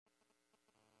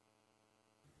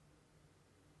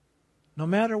No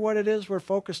matter what it is we're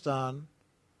focused on,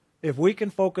 if we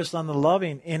can focus on the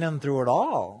loving in and through it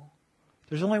all,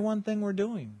 there's only one thing we're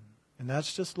doing, and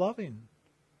that's just loving.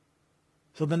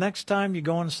 So the next time you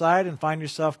go inside and find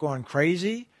yourself going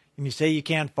crazy, and you say you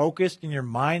can't focus, and your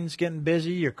mind's getting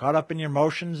busy, you're caught up in your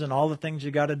emotions and all the things you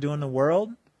got to do in the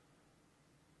world,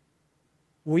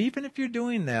 well, even if you're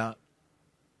doing that,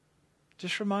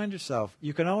 just remind yourself,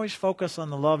 you can always focus on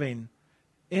the loving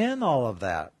in all of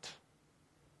that.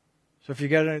 So if you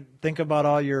got to think about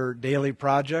all your daily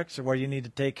projects or what you need to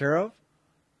take care of,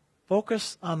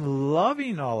 focus on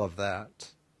loving all of that.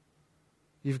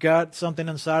 You've got something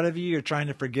inside of you you're trying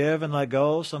to forgive and let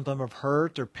go, something of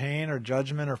hurt or pain or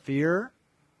judgment or fear.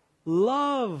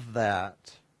 Love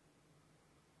that.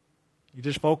 You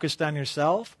just focused on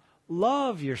yourself?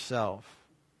 Love yourself.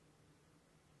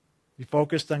 You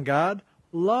focused on God?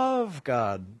 Love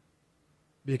God.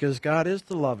 Because God is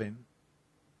the loving.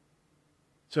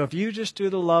 So if you just do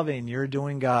the loving, you're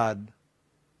doing God.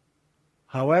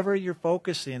 However you're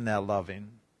focusing that loving,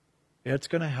 it's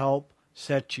going to help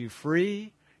set you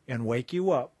free and wake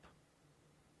you up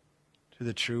to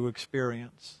the true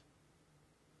experience.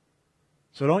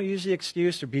 So don't use the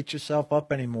excuse to beat yourself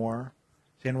up anymore,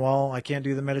 saying, well, I can't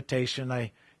do the meditation,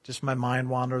 my mind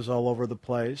wanders all over the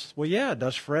place. Well, yeah, it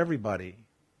does for everybody.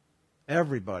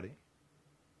 Everybody.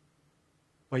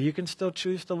 But you can still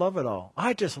choose to love it all.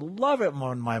 I just love it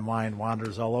when my mind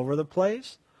wanders all over the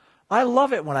place. I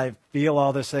love it when I feel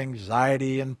all this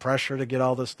anxiety and pressure to get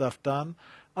all this stuff done.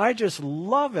 I just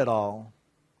love it all.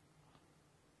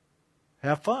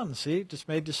 Have fun, see? Just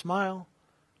made you smile.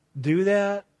 Do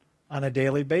that on a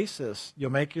daily basis.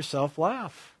 You'll make yourself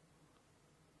laugh.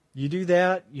 You do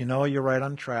that, you know you're right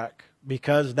on track.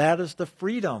 Because that is the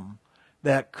freedom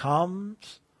that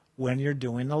comes when you're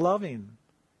doing the loving.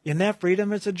 In that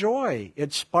freedom, it's a joy.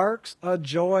 It sparks a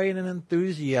joy and an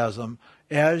enthusiasm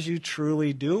as you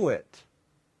truly do it.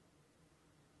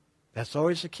 That's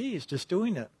always the key, is just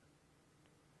doing it.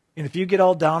 And if you get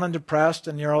all down and depressed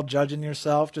and you're all judging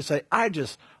yourself, just say, I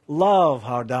just love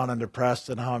how down and depressed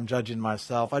and how I'm judging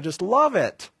myself. I just love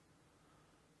it.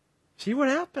 See what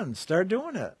happens. Start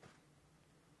doing it.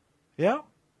 Yeah,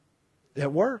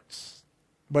 it works.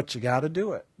 But you got to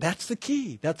do it. That's the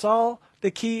key. That's all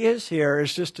the key is here,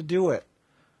 is just to do it.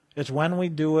 It's when we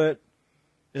do it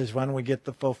is when we get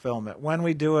the fulfillment. When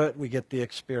we do it, we get the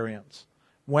experience.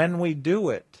 When we do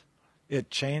it, it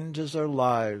changes our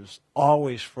lives,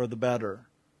 always for the better.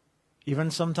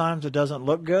 Even sometimes it doesn't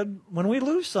look good. When we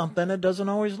lose something, it doesn't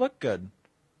always look good.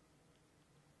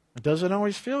 It doesn't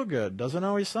always feel good. Doesn't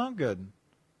always sound good.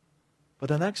 But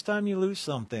the next time you lose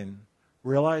something,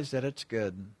 realize that it's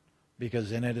good,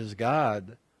 because in it is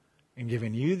God, and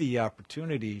giving you the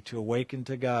opportunity to awaken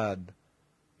to God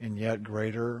in yet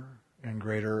greater and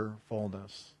greater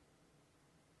fullness.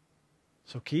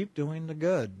 So keep doing the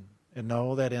good, and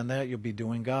know that in that you'll be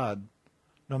doing God,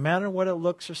 no matter what it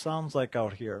looks or sounds like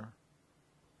out here.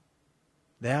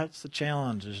 That's the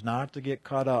challenge, is not to get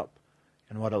caught up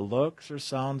in what it looks or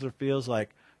sounds or feels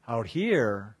like out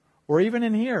here, or even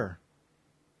in here.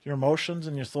 Your emotions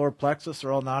and your solar plexus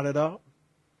are all knotted up.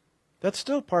 That's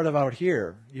still part of out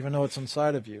here, even though it's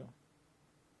inside of you.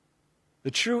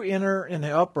 The true inner and the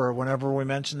upper, whenever we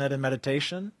mention that in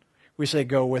meditation, we say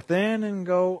go within and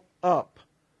go up.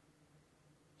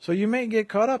 So you may get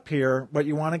caught up here, but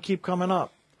you want to keep coming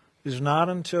up. It's not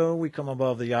until we come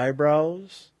above the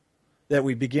eyebrows that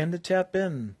we begin to tap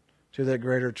in to that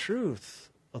greater truth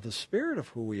of the spirit of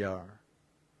who we are.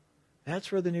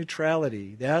 That's where the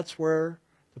neutrality, that's where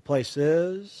the place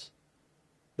is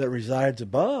that resides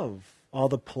above all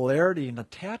the polarity and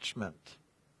attachment.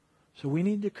 So we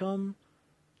need to come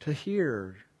to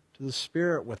here, to the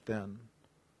spirit within,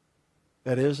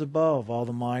 that is above all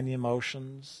the mind, the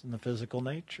emotions, and the physical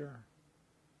nature.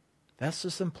 That's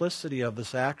the simplicity of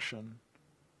this action.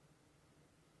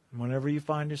 And whenever you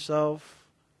find yourself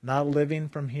not living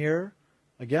from here,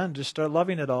 again, just start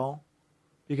loving it all.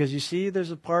 Because you see,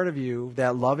 there's a part of you,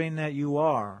 that loving that you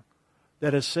are,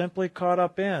 that is simply caught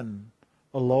up in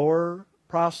a lower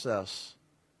process,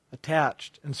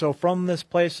 attached. And so from this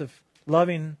place of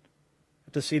loving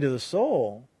at the seat of the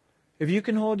soul, if you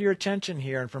can hold your attention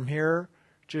here, and from here,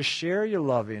 just share your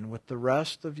loving with the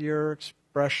rest of your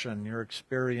expression, your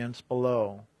experience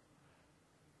below,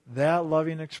 that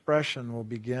loving expression will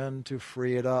begin to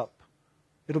free it up.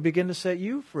 It'll begin to set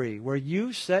you free. Where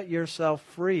you set yourself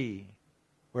free,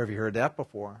 where have you heard that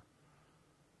before?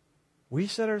 We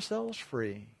set ourselves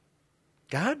free.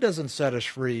 God doesn't set us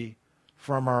free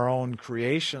from our own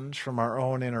creations, from our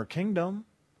own inner kingdom.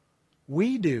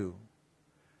 We do.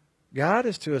 God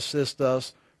is to assist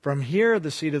us from here,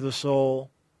 the seat of the soul,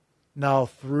 now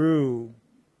through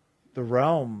the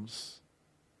realms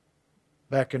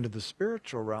back into the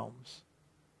spiritual realms.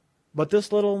 But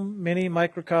this little mini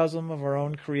microcosm of our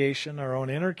own creation, our own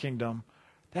inner kingdom,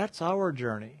 that's our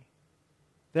journey.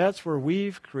 That's where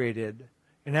we've created,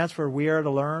 and that's where we are to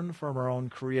learn from our own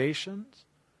creations.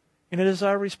 And it is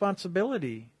our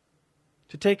responsibility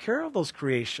to take care of those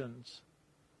creations.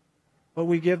 But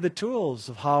we give the tools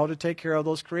of how to take care of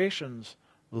those creations.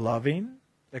 Loving,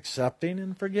 accepting,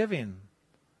 and forgiving.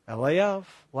 LAF,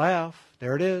 laugh,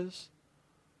 there it is.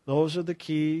 Those are the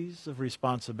keys of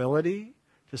responsibility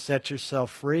to set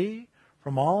yourself free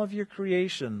from all of your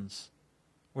creations,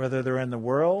 whether they're in the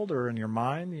world or in your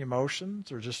mind, the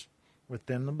emotions, or just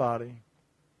within the body.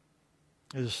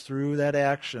 It is through that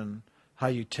action how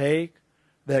you take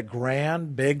that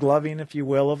grand, big loving, if you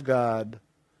will, of God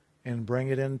and bring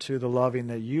it into the loving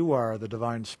that you are, the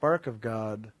divine spark of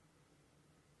God,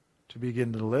 to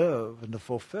begin to live and to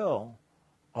fulfill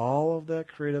all of that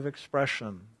creative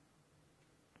expression.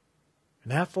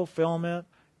 And that fulfillment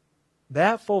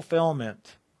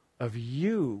of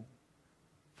you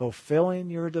fulfilling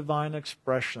your divine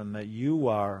expression that you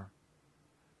are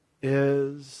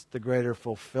is the greater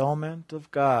fulfillment of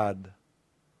God.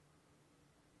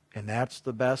 And that's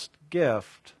the best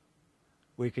gift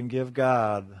we can give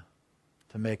God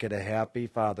to make it a happy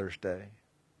Father's Day.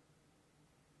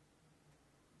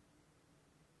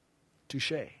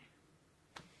 Touche. Your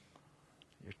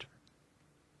turn.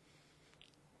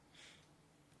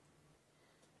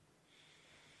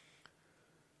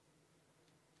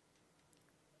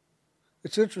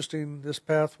 It's interesting, this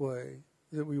pathway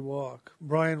that we walk.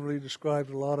 Brian really described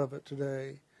a lot of it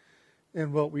today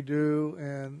in what we do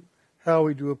and how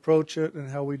we do approach it and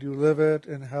how we do live it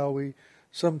and how we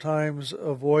sometimes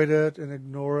avoid it and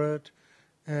ignore it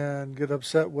and get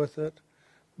upset with it.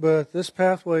 But this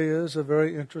pathway is a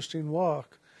very interesting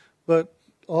walk. But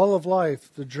all of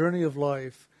life, the journey of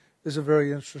life, is a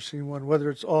very interesting one, whether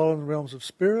it's all in the realms of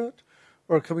spirit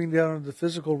or coming down into the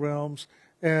physical realms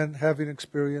and having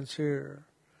experience here.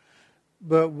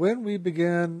 But when we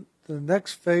begin the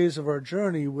next phase of our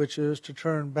journey, which is to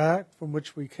turn back from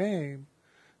which we came,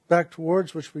 back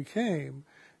towards which we came,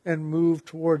 and move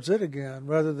towards it again,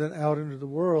 rather than out into the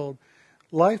world,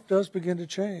 life does begin to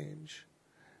change.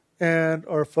 And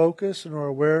our focus and our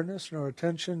awareness and our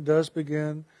attention does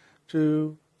begin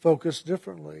to focus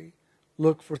differently,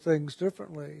 look for things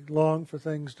differently, long for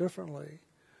things differently.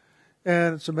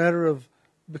 And it's a matter of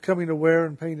becoming aware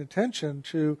and paying attention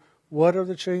to what are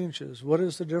the changes, what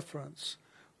is the difference,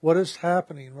 what is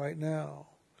happening right now.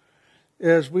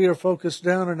 As we are focused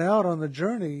down and out on the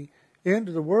journey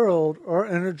into the world, our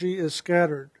energy is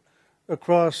scattered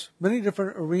across many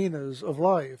different arenas of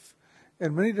life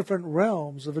and many different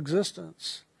realms of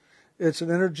existence. It's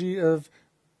an energy of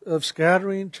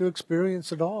scattering to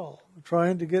experience it all,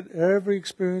 trying to get every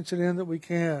experience in that we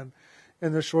can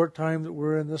in the short time that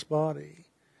we're in this body.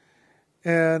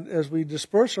 And as we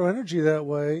disperse our energy that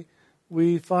way,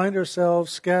 we find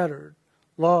ourselves scattered,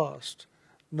 lost,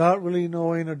 not really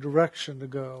knowing a direction to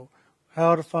go,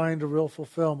 how to find a real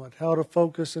fulfillment, how to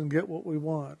focus and get what we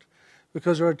want,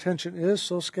 because our attention is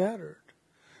so scattered.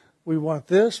 We want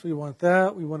this, we want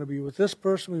that, we want to be with this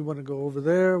person, we want to go over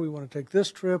there, we want to take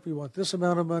this trip, we want this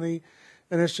amount of money,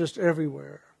 and it's just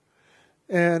everywhere.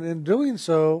 And in doing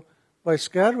so, by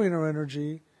scattering our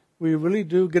energy, we really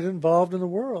do get involved in the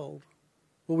world,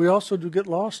 but we also do get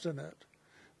lost in it.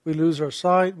 We lose our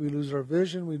sight, we lose our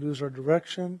vision, we lose our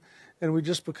direction, and we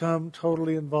just become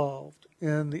totally involved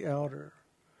in the outer.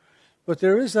 But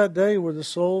there is that day where the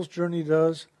soul's journey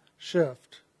does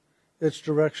shift its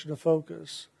direction of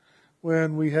focus.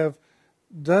 When we have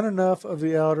done enough of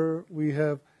the outer, we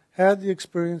have had the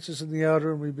experiences in the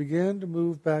outer, and we begin to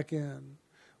move back in.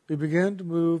 We begin to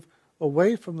move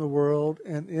away from the world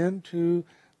and into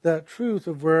that truth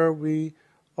of where we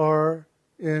are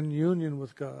in union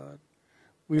with God.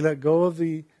 We let go of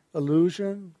the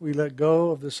illusion, we let go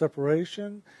of the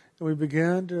separation, and we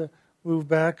begin to move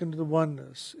back into the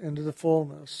oneness, into the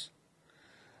fullness.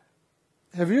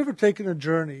 Have you ever taken a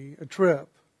journey, a trip,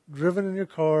 driven in your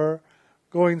car,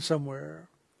 going somewhere,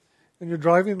 and you're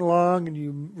driving along and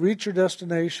you reach your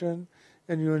destination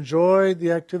and you enjoy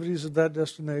the activities of that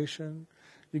destination,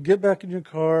 you get back in your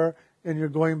car and you're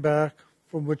going back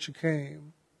from which you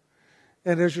came.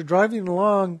 And as you're driving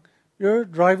along, you're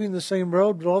driving the same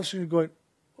road, but all of a sudden you're going,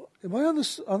 am I on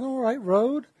the right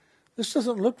road? This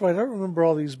doesn't look right. I don't remember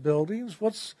all these buildings.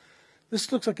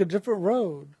 This looks like a different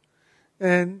road.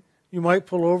 And you might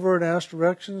pull over and ask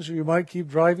directions, or you might keep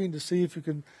driving to see if you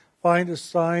can find a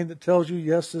sign that tells you,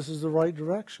 yes, this is the right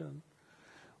direction.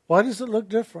 Why does it look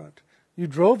different? You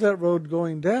drove that road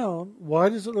going down. Why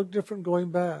does it look different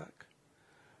going back?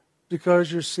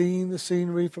 Because you're seeing the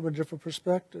scenery from a different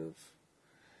perspective.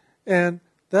 And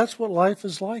that's what life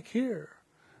is like here.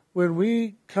 When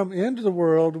we come into the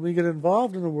world and we get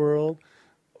involved in the world,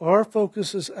 our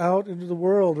focus is out into the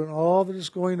world and all that is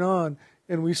going on,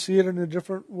 and we see it in a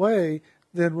different way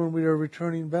than when we are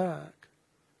returning back.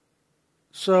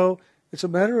 So it's a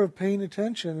matter of paying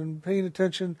attention, and paying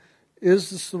attention,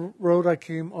 is this the road I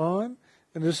came on,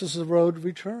 and this is the road to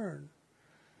return.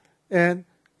 And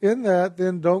in that,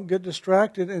 then don't get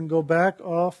distracted and go back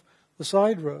off the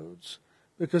side roads,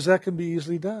 because that can be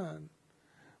easily done.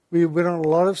 We went on a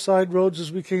lot of side roads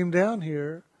as we came down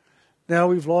here. Now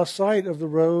we've lost sight of the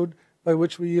road by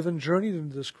which we even journeyed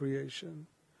into this creation.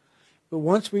 But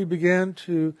once we began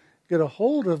to get a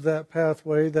hold of that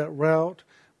pathway, that route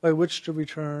by which to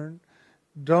return,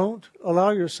 don't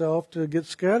allow yourself to get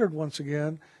scattered once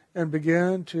again and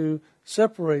begin to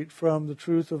separate from the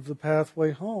truth of the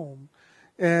pathway home,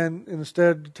 and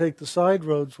instead take the side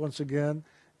roads once again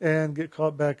and get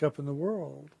caught back up in the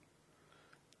world.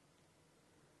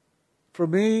 For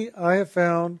me, I have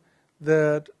found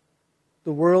that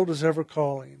the world is ever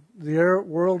calling. The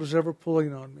world is ever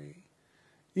pulling on me.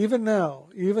 Even now,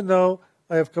 even though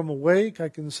I have come awake, I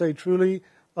can say truly,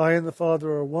 I and the Father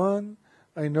are one.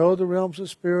 I know the realms of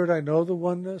spirit. I know the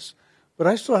oneness. But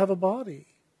I still have a body.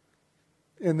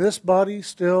 And this body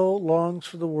still longs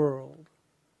for the world.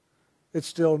 It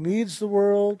still needs the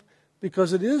world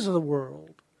because it is the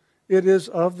world. It is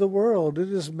of the world.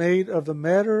 It is made of the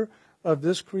matter of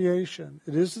this creation.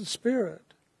 It is the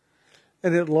spirit.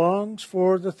 And it longs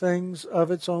for the things of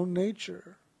its own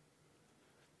nature.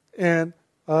 And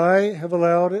I have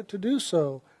allowed it to do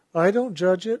so. I don't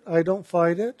judge it. I don't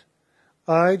fight it.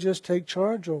 I just take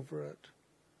charge over it.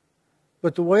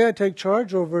 But the way I take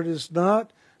charge over it is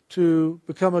not to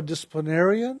become a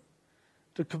disciplinarian,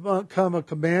 to become a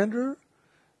commander,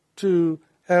 to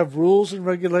have rules and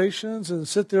regulations and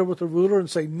sit there with a ruler and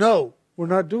say, no, we're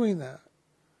not doing that.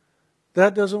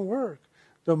 That doesn't work.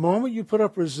 The moment you put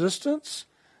up resistance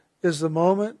is the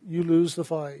moment you lose the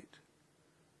fight.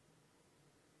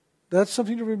 That's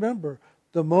something to remember.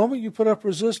 The moment you put up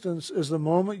resistance is the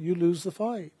moment you lose the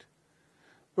fight.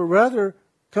 But rather,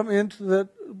 come into that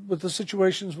with the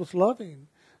situations with loving.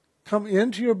 Come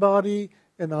into your body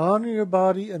and honor your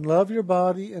body and love your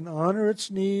body and honor its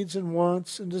needs and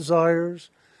wants and desires.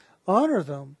 Honor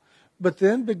them. But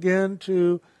then begin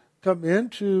to come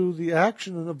into the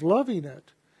action of loving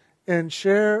it and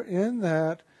share in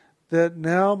that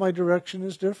now my direction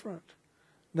is different.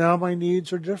 Now my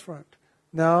needs are different.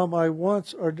 Now my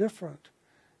wants are different.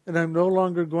 And I'm no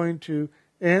longer going to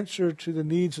answer to the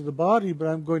needs of the body, but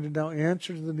I'm going to now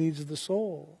answer to the needs of the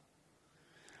soul.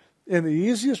 And the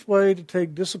easiest way to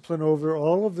take discipline over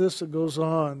all of this that goes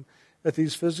on at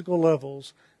these physical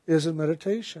levels is in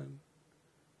meditation.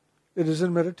 It is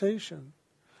in meditation.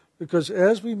 Because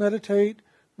as we meditate,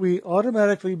 we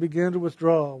automatically begin to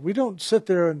withdraw. We don't sit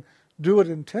there and do it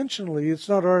intentionally. It's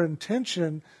not our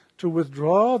intention to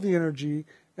withdraw the energy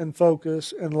and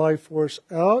focus and life force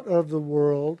out of the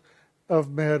world of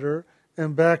matter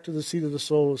and back to the seat of the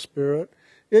soul of spirit.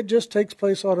 It just takes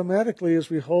place automatically as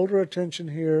we hold our attention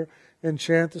here and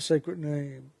chant the sacred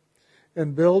name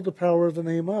and build the power of the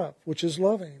name up, which is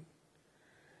loving.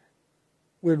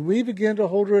 When we begin to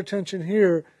hold our attention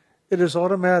here, it is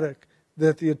automatic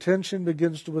that the attention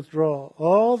begins to withdraw.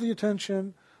 All the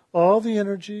attention, all the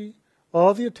energy,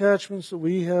 all the attachments that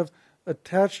we have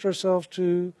attached ourselves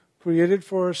to, created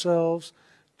for ourselves,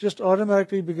 just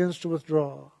automatically begins to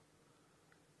withdraw.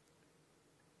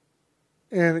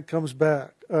 And it comes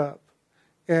back up.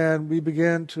 And we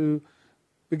begin to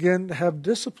have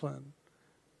discipline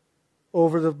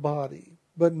over the body,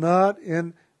 but not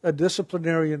in a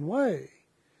disciplinarian way.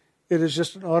 It is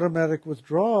just an automatic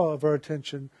withdrawal of our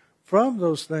attention from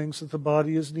those things that the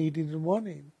body is needing and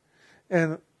wanting.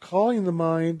 And calling the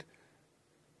mind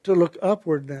to look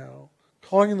upward now,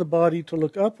 calling the body to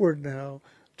look upward now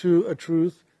to a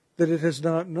truth that it has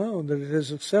not known, that it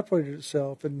has separated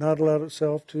itself and not allowed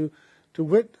itself to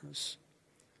witness.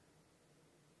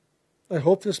 I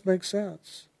hope this makes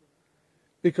sense,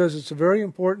 because it's a very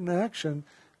important action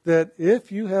that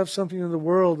if you have something in the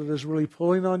world that is really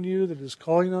pulling on you, that is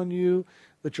calling on you,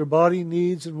 that your body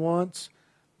needs and wants,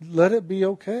 let it be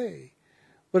okay.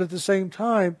 But at the same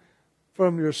time,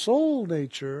 from your soul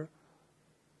nature,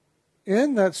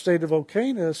 in that state of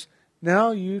okayness,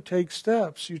 now you take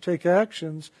steps, you take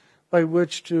actions by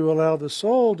which to allow the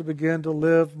soul to begin to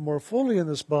live more fully in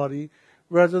this body,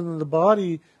 rather than the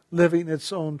body living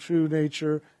its own true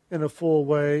nature in a full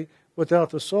way, without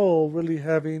the soul really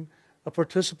having a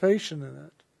participation in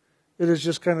it. It is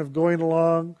just kind of going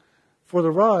along for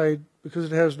the ride because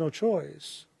it has no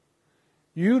choice.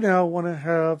 You now want to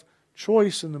have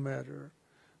choice in the matter.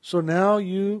 So now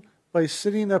you, by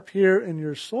sitting up here in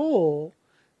your soul,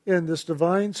 in this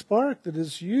divine spark that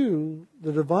is you,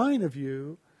 the divine of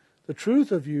you, the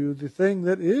truth of you, the thing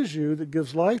that is you, that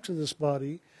gives life to this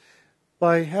body,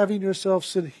 by having yourself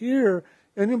sit here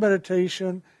in your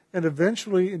meditation and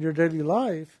eventually in your daily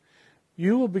life,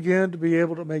 you will begin to be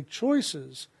able to make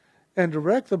choices and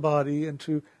direct the body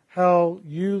into how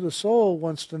you, the soul,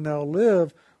 wants to now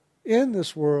live in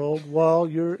this world while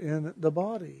you're in the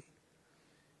body.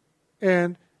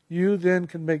 And you then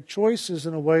can make choices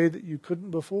in a way that you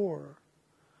couldn't before.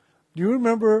 Do you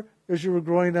remember as you were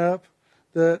growing up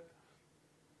that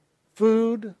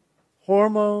food,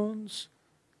 hormones,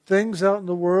 things out in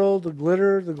the world, the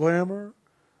glitter, the glamour,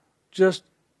 just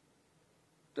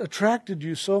attracted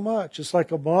you so much? It's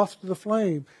like a moth to the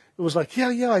flame. It was like,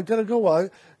 yeah, I've got to go.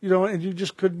 And you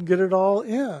just couldn't get it all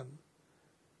in.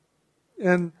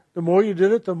 And the more you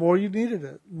did it, the more you needed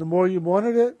it. And the more you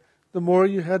wanted it, the more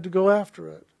you had to go after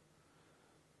it.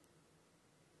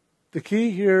 The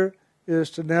key here is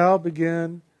to now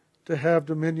begin to have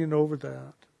dominion over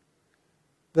that.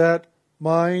 That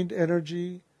mind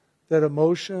energy, that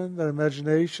emotion, that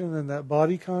imagination, and that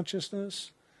body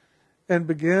consciousness, and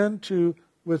begin to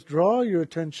withdraw your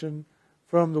attention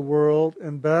from the world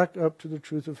and back up to the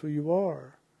truth of who you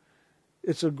are.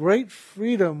 It's a great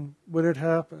freedom when it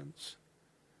happens.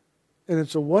 And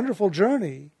it's a wonderful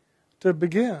journey to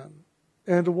begin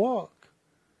and to walk.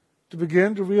 To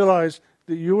begin to realize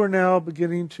that you are now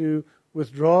beginning to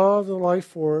withdraw the life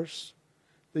force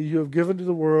that you have given to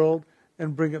the world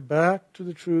and bring it back to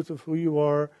the truth of who you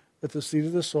are at the seat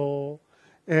of the soul,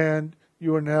 and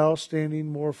you are now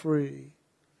standing more free.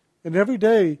 And every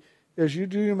day, as you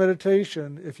do your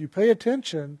meditation, if you pay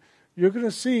attention, you're going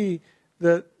to see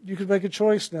that you can make a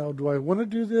choice now. Do I want to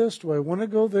do this? Do I want to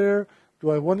go there?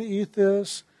 Do I want to eat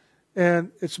this?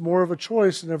 And it's more of a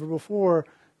choice than ever before,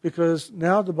 because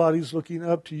now the body's looking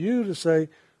up to you to say,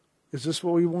 is this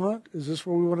what we want? Is this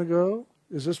where we want to go?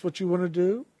 Is this what you want to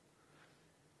do?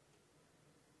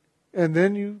 And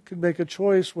then you can make a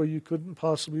choice where you couldn't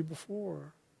possibly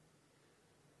before.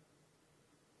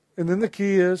 And then the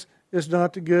key is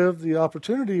not to give the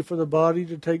opportunity for the body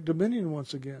to take dominion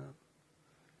once again.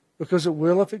 Because it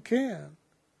will if it can.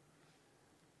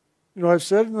 You know, I've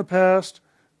said in the past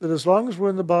that as long as we're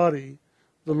in the body,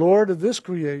 the Lord of this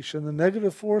creation, the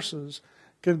negative forces,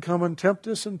 can come and tempt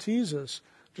us and tease us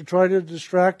to try to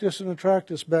distract us and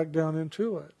attract us back down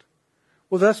into it.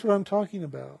 Well, that's what I'm talking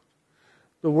about.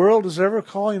 The world is ever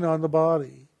calling on the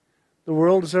body. The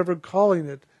world is ever calling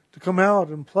it to come out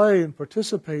and play and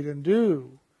participate and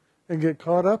do and get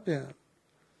caught up in.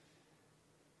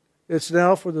 It's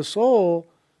now for the soul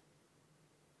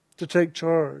to take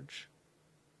charge,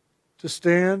 to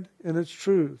stand in its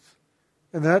truth.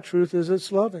 And that truth is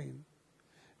its loving.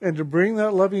 And to bring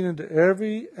that loving into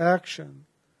every action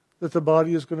that the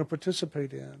body is going to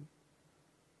participate in.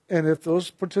 And if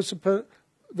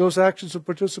those actions of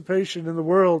participation in the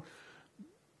world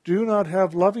do not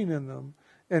have loving in them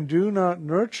and do not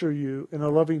nurture you in a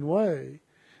loving way,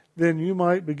 then you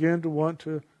might begin to want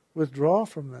to withdraw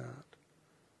from that.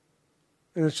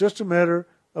 And it's just a matter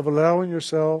of allowing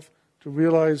yourself to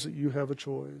realize that you have a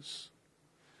choice.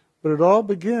 But it all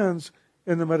begins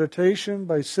in the meditation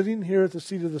by sitting here at the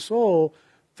seat of the soul,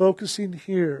 focusing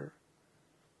here.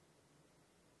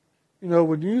 You know,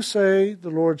 when you say the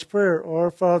Lord's Prayer,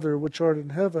 Our Father which art in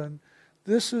heaven,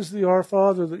 this is the Our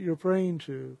Father that you're praying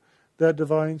to, that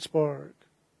divine spark.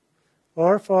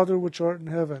 Our Father which art in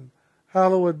heaven,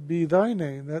 hallowed be thy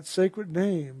name. That sacred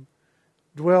name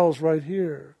dwells right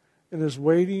here and is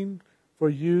waiting for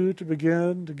you to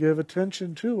begin to give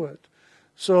attention to it,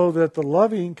 so that the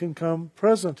loving can come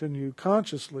present in you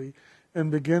consciously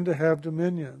and begin to have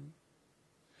dominion.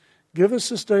 Give us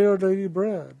this day our daily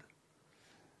bread.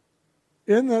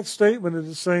 In that statement it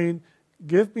is saying,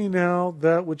 give me now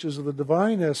that which is of the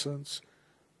divine essence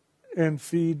and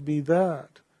feed me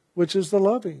that, which is the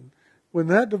loving. When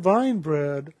that divine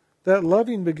bread, that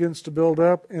loving begins to build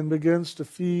up and begins to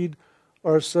feed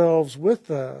ourselves with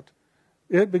that,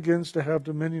 it begins to have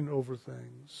dominion over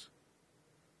things.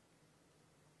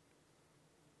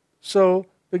 So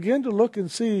begin to look and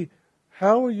see,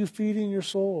 how are you feeding your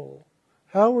soul?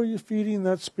 How are you feeding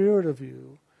that spirit of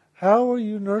you? How are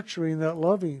you nurturing that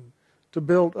loving to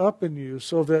build up in you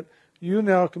so that you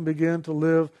now can begin to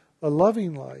live a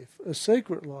loving life, a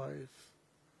sacred life?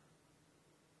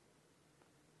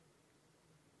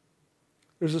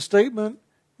 There's a statement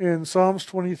in Psalms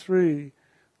 23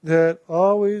 that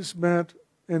always meant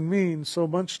and means so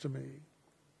much to me.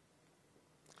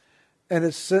 And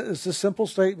it's a simple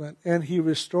statement, and he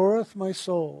restoreth my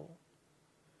soul.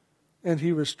 And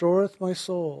he restoreth my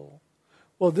soul.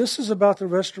 Well, this is about the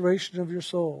restoration of your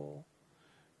soul.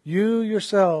 You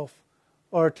yourself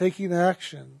are taking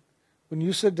action when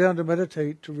you sit down to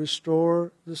meditate to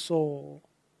restore the soul.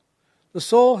 The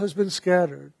soul has been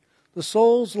scattered. The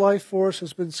soul's life force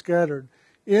has been scattered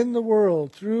in the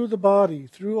world, through the body,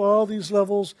 through all these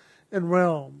levels and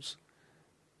realms.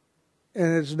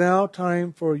 And it's now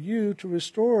time for you to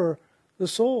restore the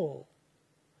soul.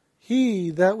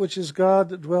 He, that which is God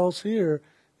that dwells here,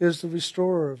 is the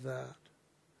restorer of that.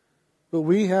 But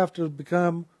we have to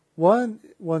become one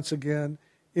once again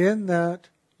in that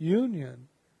union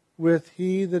with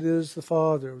He that is the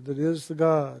Father, that is the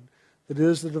God, that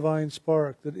is the divine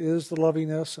spark, that is the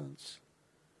loving essence.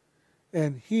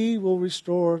 And He will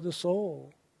restore the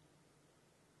soul.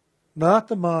 Not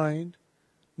the mind,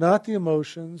 not the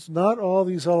emotions, not all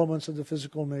these elements of the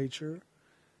physical nature.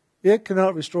 It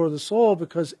cannot restore the soul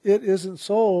because it isn't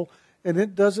soul, and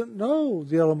it doesn't know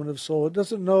the element of soul. It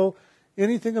doesn't know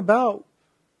anything about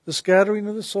the scattering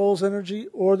of the soul's energy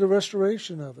or the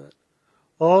restoration of it.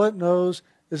 All it knows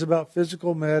is about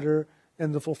physical matter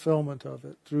and the fulfillment of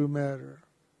it through matter.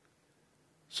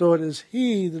 So it is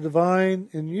He, the divine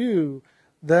in you,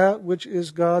 that which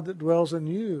is God that dwells in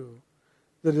you,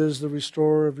 that is the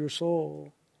restorer of your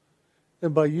soul.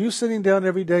 And by you sitting down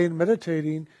every day and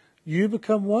meditating, you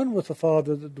become one with the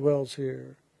Father that dwells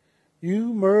here.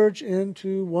 You merge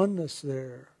into oneness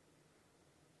there.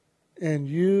 And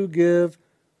you give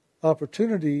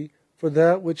opportunity for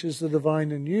that which is the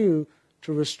divine in you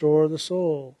to restore the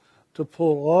soul, to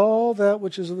pull all that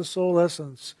which is of the soul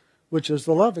essence, which is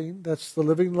the loving, that's the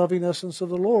living, loving essence of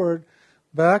the Lord,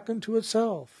 back into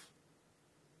itself.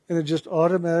 And it just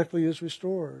automatically is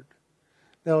restored.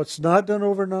 Now, it's not done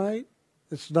overnight.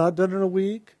 It's not done in a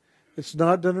week. It's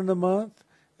not done in a month.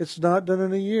 It's not done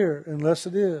in a year, unless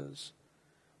it is.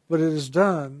 But it is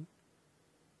done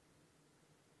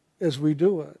as we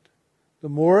do it. The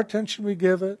more attention we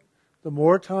give it, the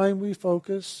more time we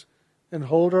focus and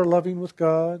hold our loving with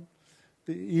God,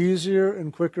 the easier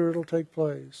and quicker it'll take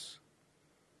place.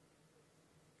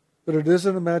 But it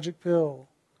isn't a magic pill.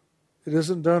 It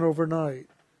isn't done overnight.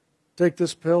 Take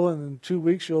this pill and in 2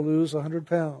 weeks you'll lose 100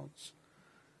 pounds.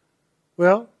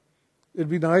 Well, it'd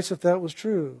be nice if that was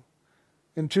true.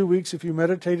 In 2 weeks, if you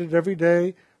meditated every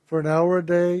day for an hour a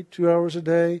day, 2 hours a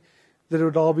day, that it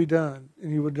would all be done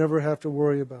and you would never have to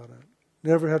worry about it.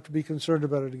 Never have to be concerned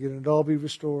about it again. It'd all be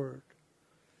restored.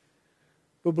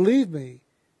 But believe me,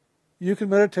 you can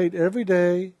meditate every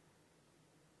day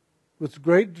with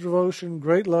great devotion,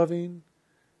 great loving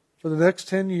for the next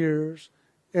 10 years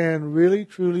and really,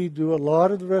 truly do a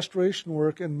lot of the restoration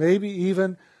work and maybe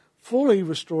even fully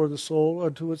restore the soul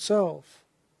unto itself.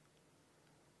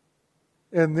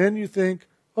 And then you think,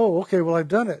 oh, okay, well, I've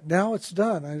done it. Now it's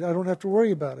done. I don't have to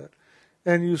worry about it.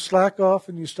 And you slack off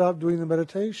and you stop doing the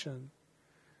meditation.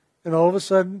 And all of a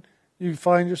sudden, you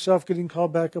find yourself getting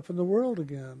caught back up in the world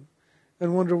again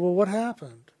and wonder, well, what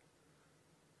happened?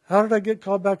 How did I get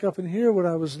caught back up in here when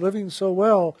I was living so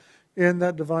well in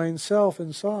that divine self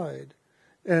inside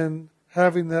and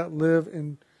having that live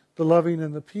in the loving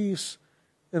and the peace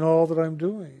in all that I'm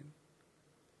doing?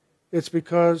 It's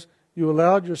because you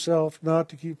allowed yourself not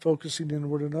to keep focusing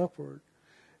inward and upward.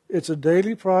 It's a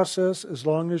daily process as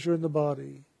long as you're in the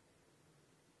body.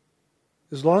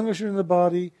 As long as you're in the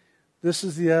body, this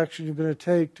is the action you're going to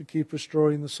take to keep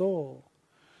restoring the soul.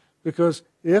 Because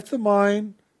if the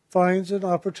mind finds an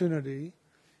opportunity,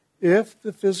 if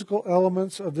the physical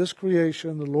elements of this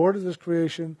creation, the Lord of this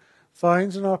creation,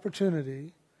 finds an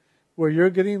opportunity where you're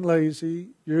getting lazy,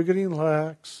 you're getting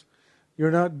lax,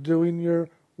 you're not doing your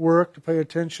work to pay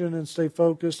attention and stay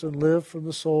focused and live from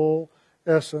the soul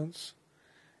essence,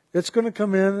 it's going to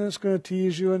come in and it's going to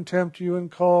tease you and tempt you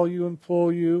and call you and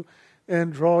pull you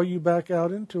and draw you back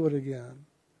out into it again.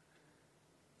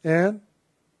 And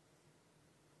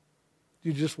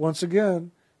you just once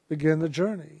again begin the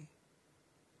journey.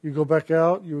 You go back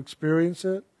out, you experience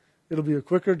it. It'll be a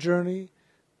quicker journey.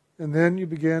 And then you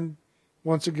begin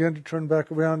once again to turn back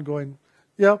around going,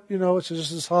 yep, it's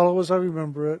just as hollow as I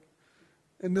remember it.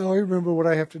 And now I remember what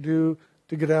I have to do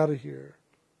to get out of here,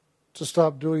 to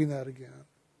stop doing that again.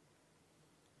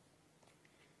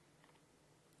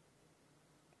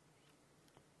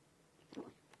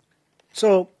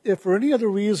 So, if for any other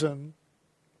reason,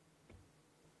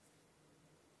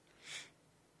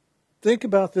 think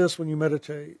about this when you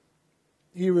meditate.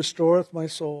 He restoreth my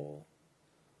soul.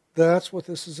 That's what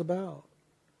this is about.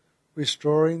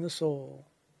 Restoring the soul.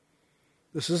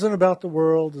 This isn't about the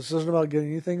world. This isn't about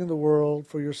getting anything in the world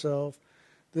for yourself.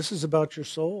 This is about your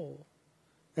soul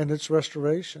and its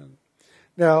restoration.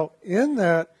 Now, in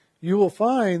that, you will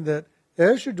find that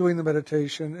as you're doing the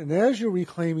meditation and as you're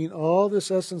reclaiming all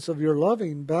this essence of your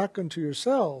loving back into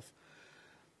yourself,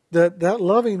 that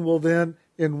loving will then,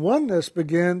 in oneness,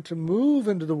 begin to move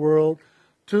into the world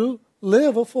to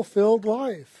live a fulfilled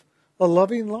life, a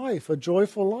loving life, a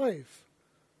joyful life,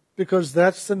 because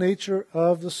that's the nature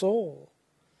of the soul.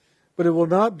 But it will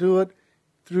not do it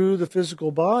through the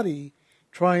physical body,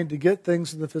 trying to get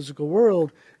things in the physical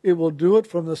world. It will do it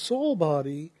from the soul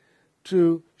body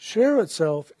to share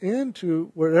itself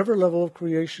into whatever level of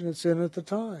creation it's in at the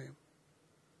time.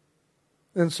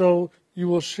 And so you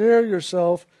will share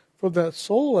yourself from that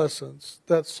soul essence,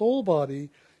 that soul body,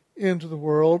 into the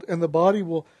world, and the body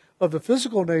will, of the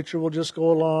physical nature, will just go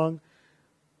along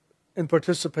and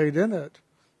participate in it,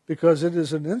 because it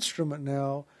is an instrument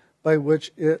now by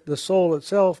which the soul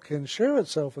itself can share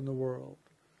itself in the world.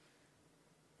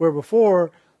 Where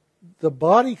before, the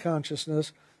body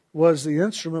consciousness was the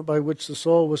instrument by which the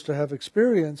soul was to have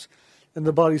experience, and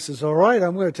the body says, all right,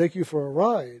 I'm going to take you for a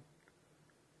ride.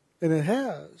 And it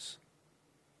has.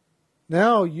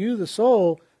 Now you, the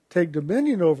soul, take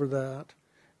dominion over that,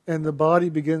 and the body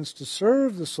begins to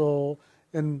serve the soul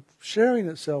in sharing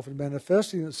itself and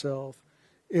manifesting itself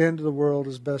into the world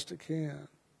as best it can.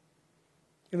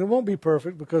 And it won't be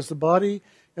perfect, because the body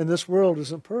in this world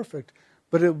isn't perfect,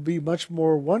 but it will be much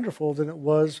more wonderful than it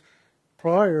was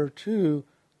prior to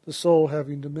the soul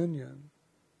having dominion.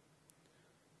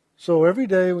 So every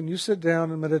day when you sit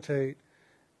down and meditate,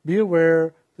 be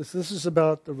aware that this is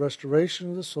about the restoration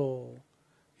of the soul.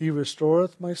 He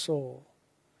restoreth my soul.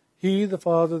 He, the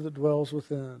Father that dwells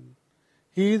within.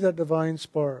 He, that divine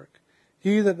spark.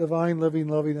 He, that divine living,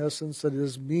 loving essence that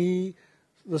is me,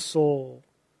 the soul,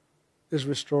 is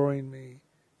restoring me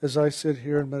as I sit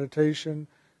here in meditation,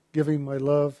 giving my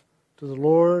love to the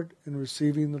Lord and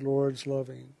receiving the Lord's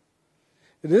loving.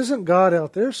 It isn't God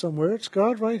out there somewhere. It's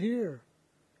God right here.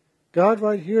 God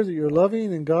right here that you're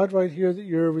loving, and God right here that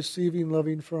you're receiving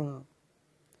loving from.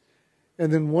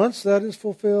 And then once that is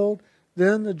fulfilled,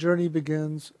 then the journey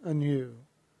begins anew.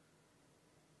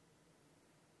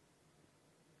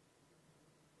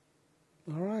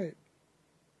 All right.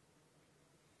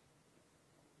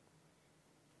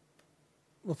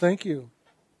 Well, thank you.